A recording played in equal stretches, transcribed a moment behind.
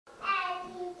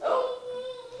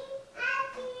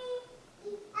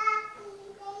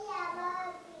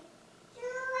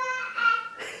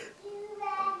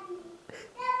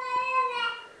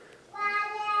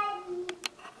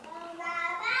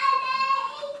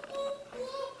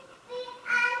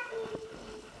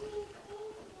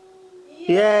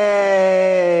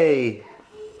Yay!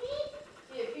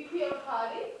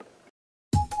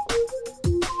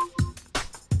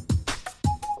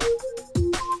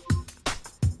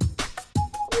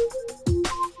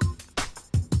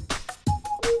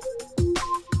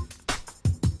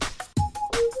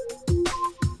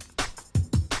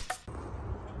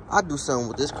 I do something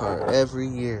with this car every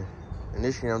year. And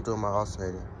this year I'm doing my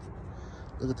alternator.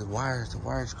 Look at the wires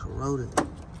corroded.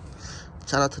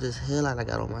 Shout out to this headlight I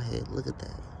got on my head. Look at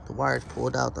that. The wires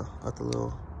pulled out the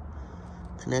little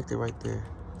connector right there.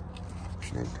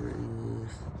 Connector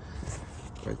is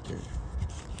right there.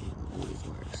 Move these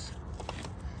wires.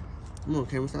 Come on,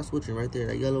 camera, stop switching right there.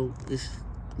 That yellowish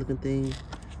looking thing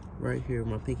right here,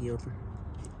 my pinky over.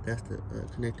 That's the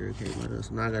connector it came out of.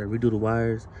 So now I gotta redo the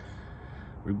wires.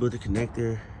 Rebuild the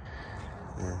connector.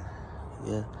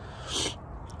 Yeah.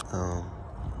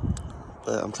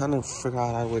 But I'm trying to figure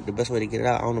out the best way to get it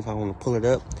out. I don't know if I want to pull it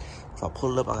up. If I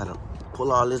pull it up, I gotta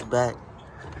pull all this back,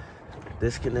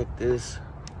 disconnect this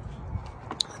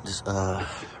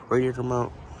radiator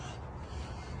mount,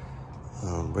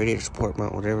 radiator support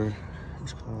mount, whatever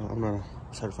it's called. I'm not a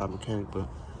certified mechanic, but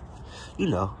you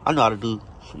know, I know how to do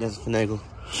finesse and finagle.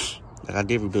 Like I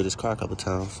did rebuild this car a couple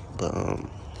times, but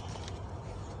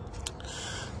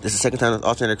this is the second time this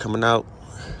alternator coming out,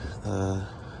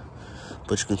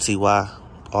 but you can see why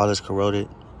all this corroded,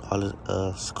 all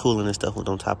this cooling and stuff was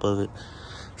on top of it.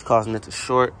 It's causing it to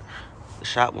short. The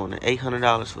shop wanted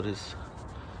 $800 for this,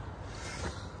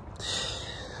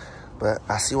 but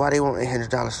I see why they want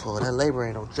 $800 for it. That labor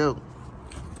ain't no joke.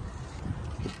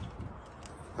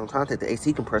 I'm trying to take the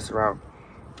AC compressor out,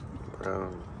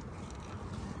 but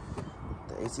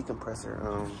the AC compressor,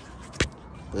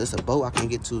 but it's a boat I can't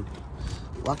get to.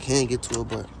 Well, I can get to it,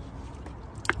 but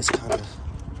it's kind of,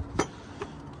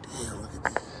 damn, look at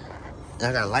that. And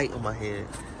I got a light on my head.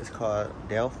 It's called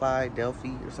Delphi or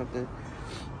something.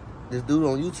 This dude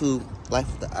on YouTube, Life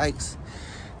of the Ikes,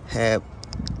 had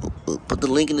put the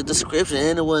link in the description,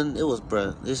 and it was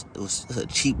a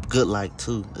cheap, good light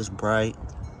too. It's bright,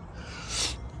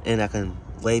 and I can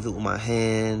wave it with my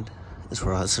hand. This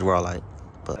is raw light.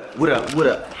 But what up?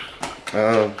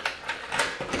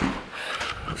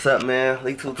 What's up, man?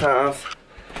 Leek 2 times.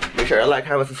 Make sure to like,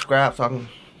 comment, subscribe so I can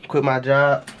quit my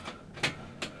job.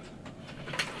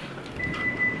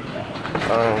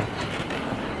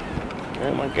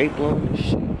 Man, my gate blowing and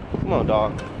shit. Come on,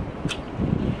 dog.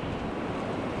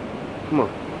 Come on.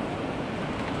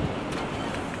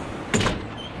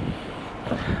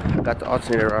 I got the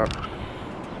alternator out.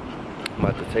 I'm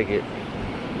about to take it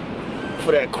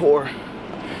for that core.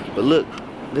 But look,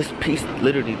 this piece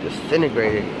literally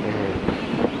disintegrated, and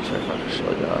if I can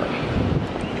show y'all.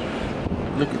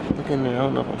 Look in there. I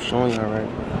don't know if I'm showing y'all right.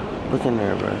 Look in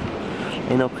there, bro.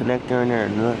 Ain't no connector in there or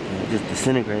nothing. It just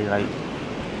disintegrated. Like,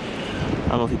 I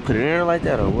don't know if he put it in there like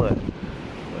that or what.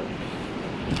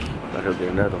 But I gotta get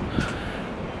another one.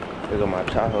 There go my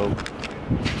Tahoe.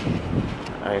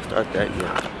 I ain't start that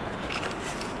yet.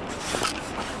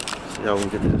 So y'all gonna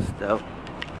get to this stuff.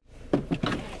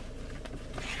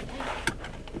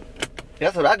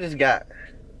 That's what I just got.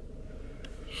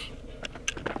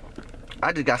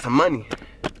 I just got some money.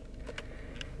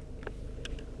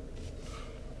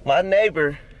 My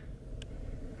neighbor,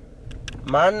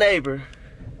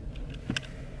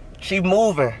 she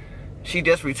moving. She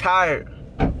just retired.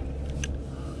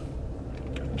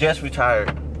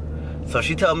 So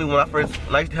she told me when I used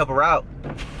to help her out,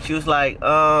 she was like,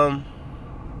 when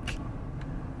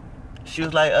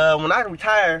I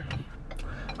retire,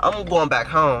 I'm going back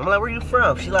home. I'm like, where you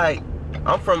from? She like,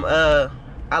 I'm from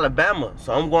Alabama,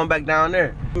 so I'm going back down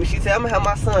there. She said, I'm gonna have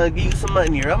my son give you some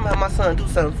money, or I'm gonna have my son do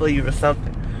something for you or something.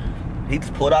 He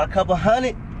just pulled out a couple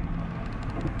hundred.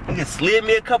 He just slid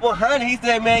me a couple hundred. He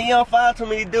said, man, you don't find too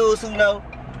many dudes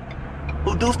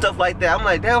who do stuff like that. I'm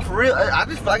like, damn, for real? I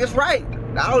just feel like it's right.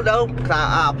 I don't know, cause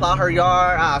I plow her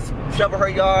yard, I shovel her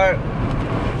yard.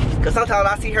 Cause sometimes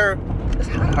I see her, it's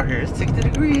hot out here, it's 60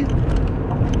 degrees.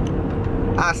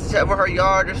 I shovel her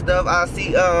yard and stuff. I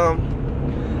see,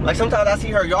 like sometimes I see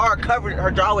her yard covered, her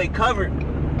driveway covered,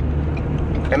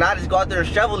 and I just go out there and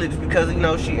shovel it just because, you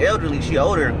know, she elderly, she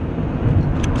older.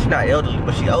 She's not elderly,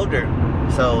 but she older.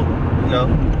 So, you know,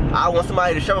 I want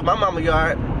somebody to shovel my mama's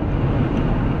yard.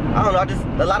 I don't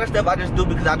know, a lot of stuff I just do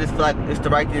because I just feel like it's the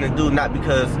right thing to do, not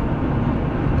because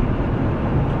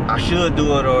I should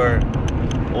do it or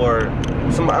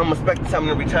I'm expecting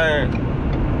something in return.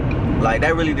 Like,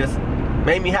 that really just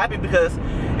made me happy because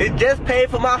it just paid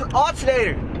for my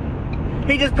alternator.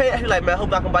 He just paid. He's like, man, I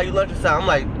hope I can buy you lunch or something. I'm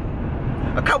like,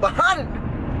 a couple hundred?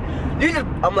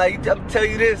 I'm like, I'm tell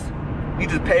you this, you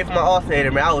just paid for my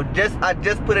alternator, man. I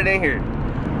just put it in here.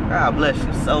 God bless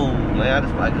your soul, man. I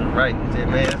just like it's right. He said,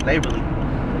 man, it's neighborly.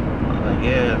 I'm like,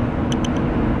 yeah.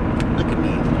 Look at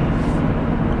me.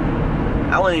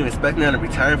 I wasn't even expecting nothing to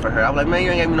return for her. I was like, man,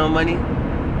 you ain't gave me no money.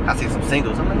 I see some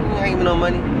singles. I'm like, you ain't gave me no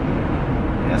money.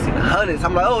 And I seen the hundreds.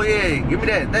 I'm like, oh yeah, give me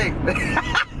that thing.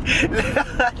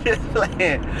 Just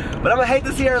playing. But I'm gonna hate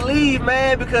to see her leave,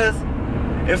 man, because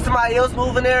if somebody else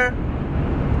moving there,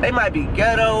 they might be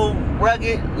ghetto,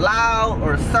 rugged, loud,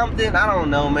 or something. I don't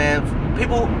know, man.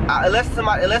 People, unless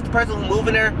the person who's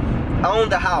moving there own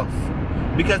the house,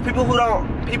 because people who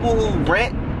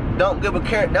rent don't give a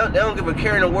care. They don't give a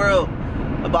care in the world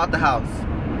about the house.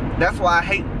 That's why I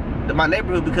hate my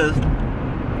neighborhood, because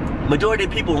majority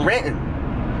of people renting.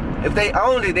 If they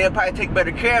owned it, they'd probably take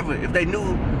better care of it. If they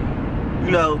knew,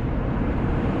 you know,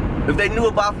 if they knew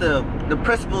about the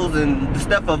principles and the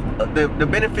stuff of the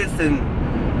benefits and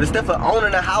the stuff of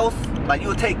owning a house, like you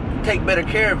would take better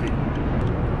care of it.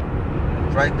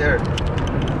 It's right there.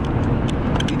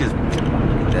 You just look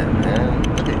at that, man.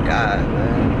 Look at God,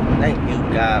 man. Thank you,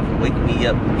 God, for waking me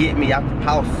up, getting me out the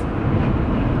house.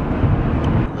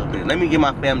 A little bit. Let me get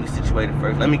my family situated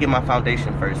first. Let me get my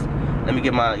foundation first. Let me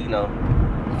get my, you know,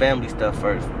 family stuff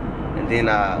first, and then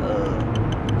I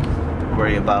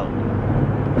worry about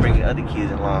bringing other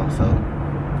kids along. So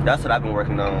that's what I've been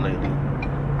working on lately.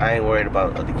 I ain't worried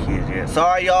about other kids yet.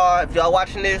 Sorry y'all, if y'all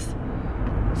watching this.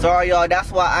 Sorry y'all,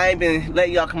 that's why I ain't been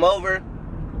letting y'all come over.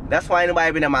 That's why ain't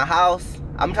nobody been at my house.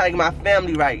 I'm trying to get my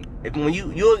family right. If when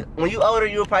you older,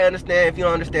 you'll probably understand. If you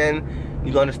don't understand,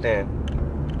 you gonna understand.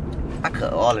 I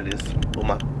cut all of this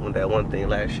with that one thing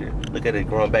last year. Look at it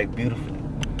growing back beautifully.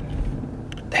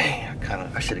 Dang,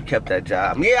 I should have kept that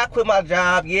job. Yeah, I quit my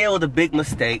job. Yeah, it was a big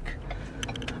mistake.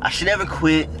 I should never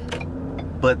quit,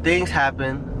 but things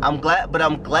happen. I'm glad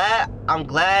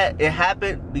it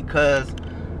happened because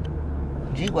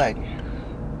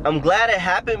G-Wagon. I'm glad it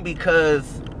happened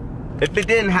because if it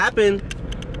didn't happen,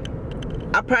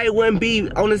 I probably wouldn't be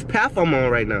on this path I'm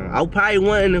on right now. I probably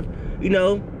wouldn't, you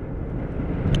know,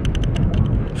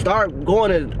 start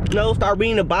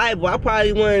reading the Bible. I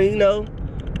probably wouldn't, you know,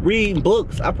 reading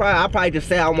books. I probably just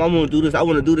say I want to do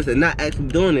this, and not actually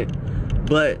doing it.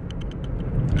 But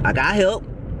I got help.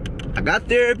 I got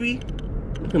therapy.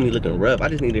 Look at me looking rough. I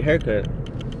just need a haircut.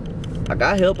 I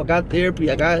got help. I got therapy.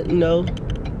 I got, you know,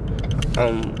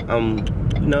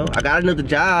 you know, I got another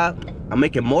job. I'm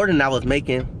making more than I was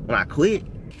making when I quit.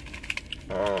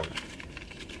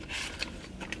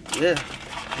 Yeah.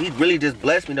 He really just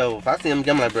blessed me though. If I see him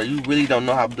again, I'm like, bro, you really don't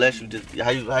know how blessed you how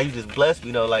you just blessed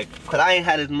me though. Like, cause I ain't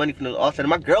had this money from the alternator.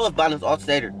 My girl was buying this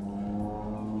alternator.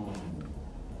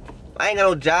 I ain't got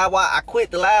no job. Why I quit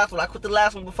the last one? I quit the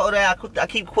last one before that. I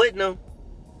keep quitting them.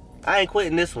 I ain't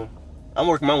quitting this one. I'm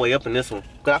working my way up in this one.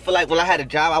 Cause I feel like when I had a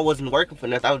job, I wasn't working for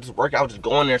nothing. I was just working. I was just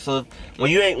going there. So when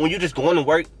you just going to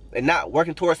work and not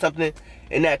working towards something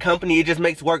in that company, it just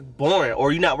makes work boring.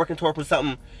 Or you're not working towards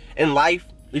something in life.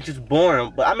 It's just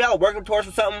boring. But I mean, I was working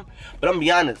towards something, but I'm gonna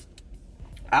be honest.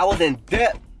 I was in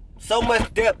debt, so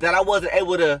much debt that I wasn't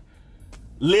able to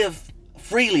live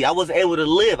freely. I wasn't able to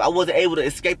live. I wasn't able to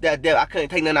escape that debt. I couldn't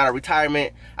take nothing out of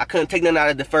retirement. I couldn't take nothing out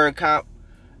of deferred comp.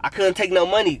 I couldn't take no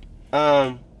money.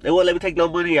 They wouldn't let me take no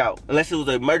money out unless it was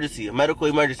an emergency, a medical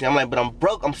emergency. I'm like, but I'm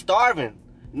broke. I'm starving.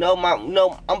 I'm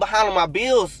behind on my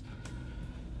bills.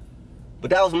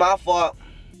 But that was my fault.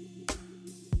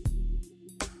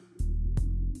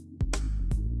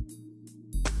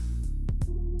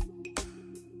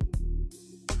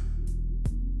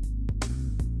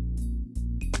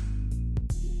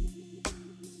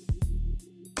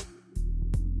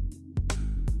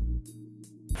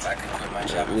 I can quit my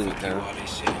job and do all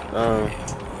this shit.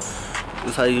 This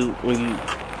is how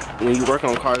when you work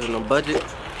on cars on a budget,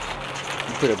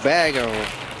 you put a bag on,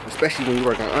 especially when you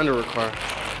work on under a car.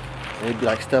 And it'd be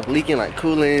like stuff leaking, like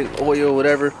coolant, oil,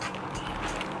 whatever.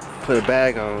 Put a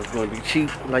bag on. It's gonna be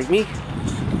cheap, like me.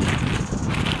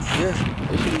 Yeah,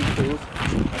 it should be cool.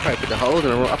 I probably put the hose in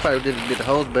the wrong. I probably did the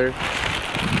hose better.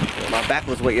 My back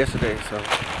was wet yesterday, so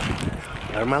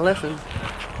learned my lesson.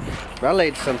 But I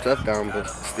laid some stuff down, but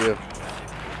still.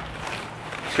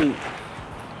 Shoot.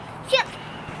 Yep.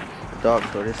 The dog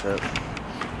tore this up.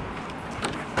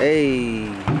 Hey.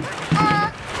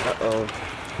 Uh-oh.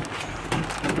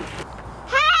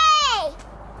 Hey!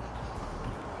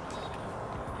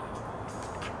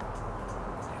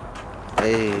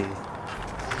 Hey.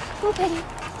 Okay.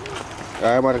 Alright,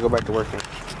 I'm about to go back to working.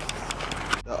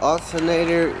 The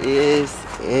alternator is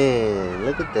in.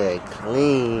 Look at that.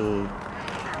 Clean.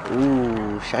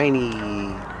 Ooh, shiny.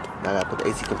 Now I gotta put the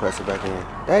AC compressor back in.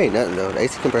 That ain't nothing though. The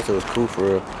AC compressor was cool for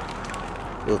real.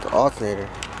 It was the alternator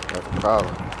that was the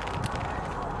problem.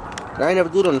 I ain't never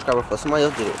do it on the car before. Somebody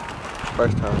else did it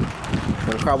first time.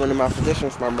 When the car went in my possession,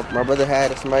 my brother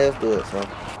had it. Somebody else do it. So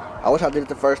I wish I did it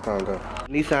the first time though.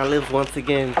 Nissan lives once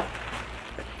again.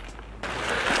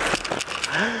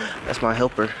 That's my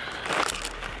helper.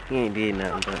 He ain't did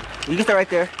nothing, but you can stay right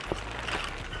there.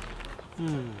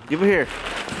 Give it here.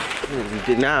 He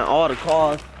did not all the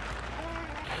cars.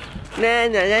 Nah,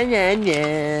 nah, nah, nah,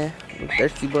 nah. I'm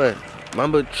thirsty, but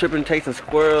Mamba tripping, tasting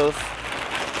squirrels.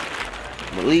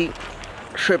 Leek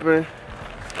tripping.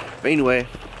 But anyway,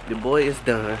 the boy is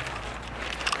done.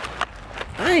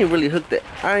 I ain't really hooked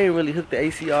the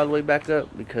AC all the way back up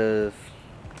because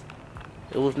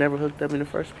it was never hooked up in the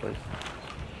first place.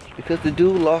 Because the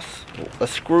dude lost a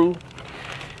screw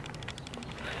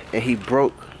and he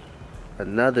broke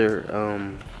another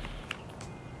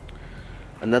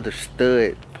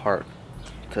stud part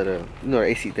to the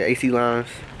the AC lines.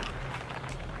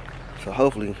 So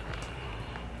hopefully,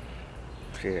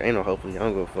 shit, ain't no hopefully. I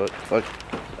don't give a fuck.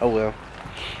 Oh well.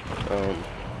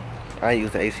 I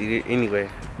use the AC anyway.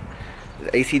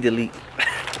 The AC delete.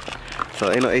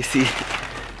 So ain't no AC.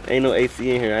 Ain't no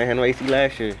AC in here. I ain't had no AC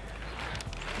last year.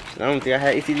 I don't think I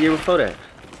had AC the year before that.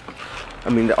 I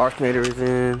mean, the alternator is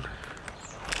in.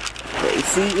 The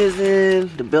AC is in.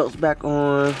 The belt's back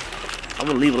on. I'm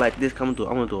gonna leave it like this. I'm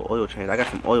gonna do an oil change. I got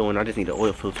some oil and I just need an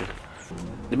oil filter.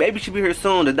 The baby should be here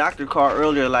soon. The doctor called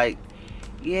earlier like,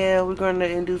 yeah, we're gonna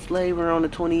induce labor on the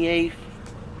 28th.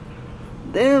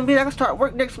 Damn, bitch, I can start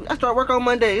work next week. I start work on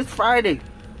Monday. It's Friday.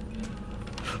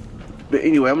 But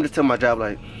anyway, I'm gonna just tell my job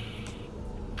like,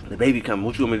 the baby coming.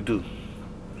 What you want me to do?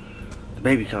 The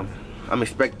baby coming. I'm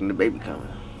expecting the baby coming.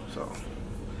 So,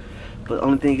 but the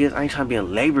only thing is, I ain't trying to be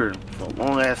in labor for a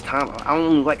long ass time. I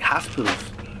don't even like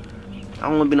hospitals. I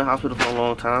don't want to be in the hospital for a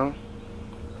long time.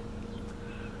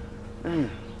 Man,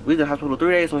 we was in the hospital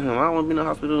 3 days with him. I don't want to be in the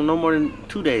hospital no more than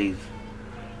 2 days.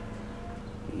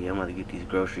 Yeah, I'm about to get these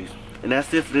groceries. And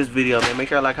that's it for this video, man. Make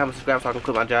sure I like, comment, subscribe so I can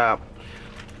quit my job.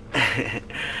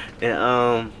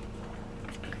 And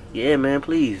yeah, man,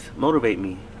 please motivate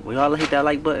me. When y'all hit that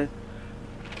like button,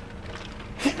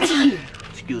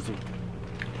 excuse me.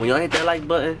 When y'all hit that like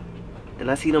button, and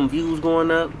I see them views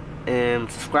going up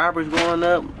and subscribers going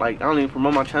up, like I don't even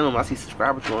promote my channel, but I see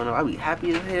subscribers going up, I be happy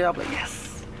as hell. I'm like,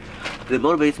 yes. It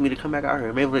motivates me to come back out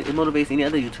here. Maybe it motivates any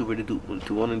other YouTuber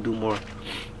to want to do more.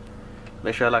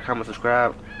 Make sure I like, comment,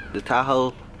 subscribe. The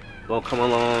Tahoe gonna come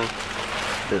along.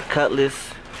 The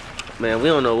Cutlass, man, we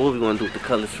don't know what we gonna do with the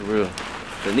Cutlass for real.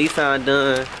 The Nissan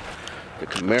done. The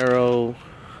Camaro.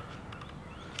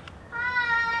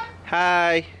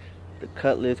 Hi. The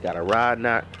Cutlass got a rod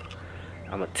knot.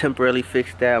 I'm gonna temporarily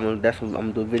fix that. I'm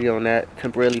gonna do a video on that.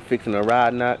 Temporarily fixing a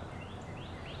rod knot.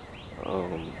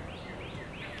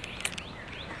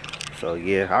 So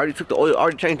yeah, I already took the oil.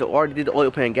 Already did the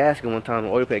oil pan gasket one time. The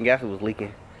oil pan gasket was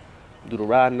leaking. Do the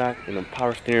rod knot and the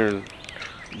power steering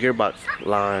gearbox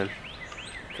line.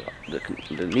 The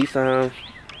Nissan,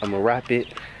 I'm gonna wrap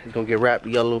it. It's gonna get wrapped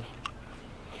yellow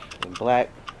and black.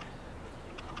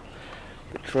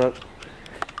 The truck,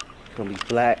 it's gonna be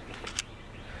black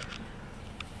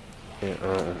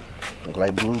and look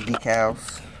like blue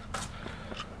decals.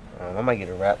 I might get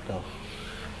it wrapped though,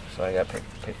 so I gotta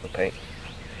pay for paint.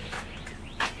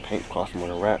 Paint costs more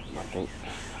than wrap, I think.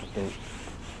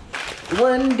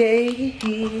 One day,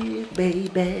 baby,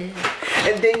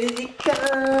 and then you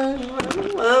gone.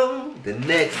 The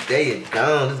next day it's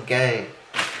gone. This game.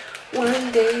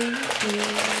 One day,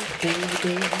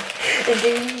 baby, and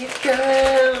then you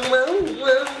gone.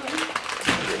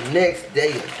 The next day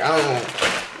it's gone.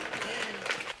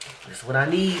 That's what I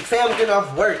need. Say I'm getting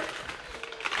off work,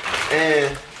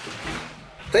 and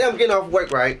say I'm getting off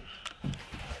work, right?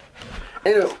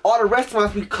 And all the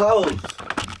restaurants be closed.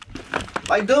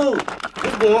 Like, dude,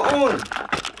 what's going on?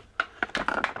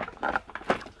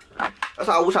 That's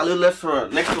how I wish I lived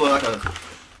next to like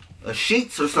a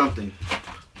Sheets or something.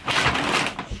 The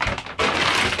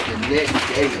next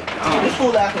day. Oh, this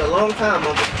fool lasted a long time,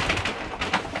 mother.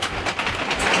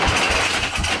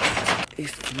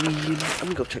 It's me. Let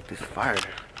me go check this fire.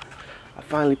 I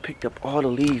finally picked up all the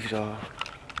leaves, y'all.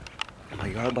 My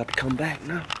yard about to come back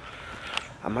now.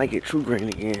 I might get true green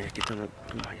again. Get them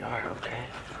to my yard, okay?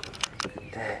 Look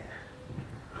at that.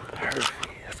 Perfect.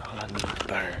 That's all I need to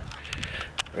burn.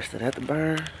 Rest of that to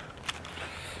burn.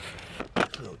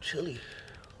 It's a little chilly.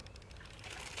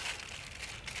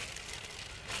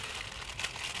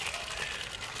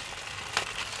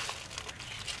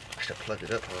 I should plug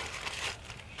it up, huh?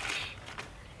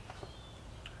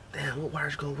 Damn, what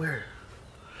wires go where?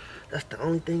 That's the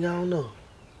only thing I don't know.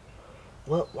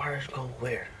 What wires go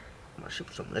where? I should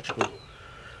put some electrical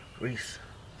grease.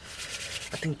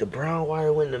 I think the brown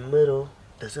wire went in the middle.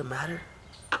 Does it matter?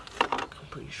 I'm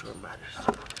pretty sure it matters.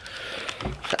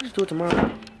 Should I just do it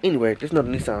tomorrow? Anyway, there's no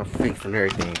Nissan fixed and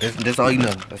everything. That's all you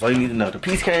know. That's all you need to know. The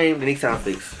piece came, the Nissan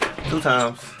fixed. 2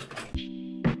 times.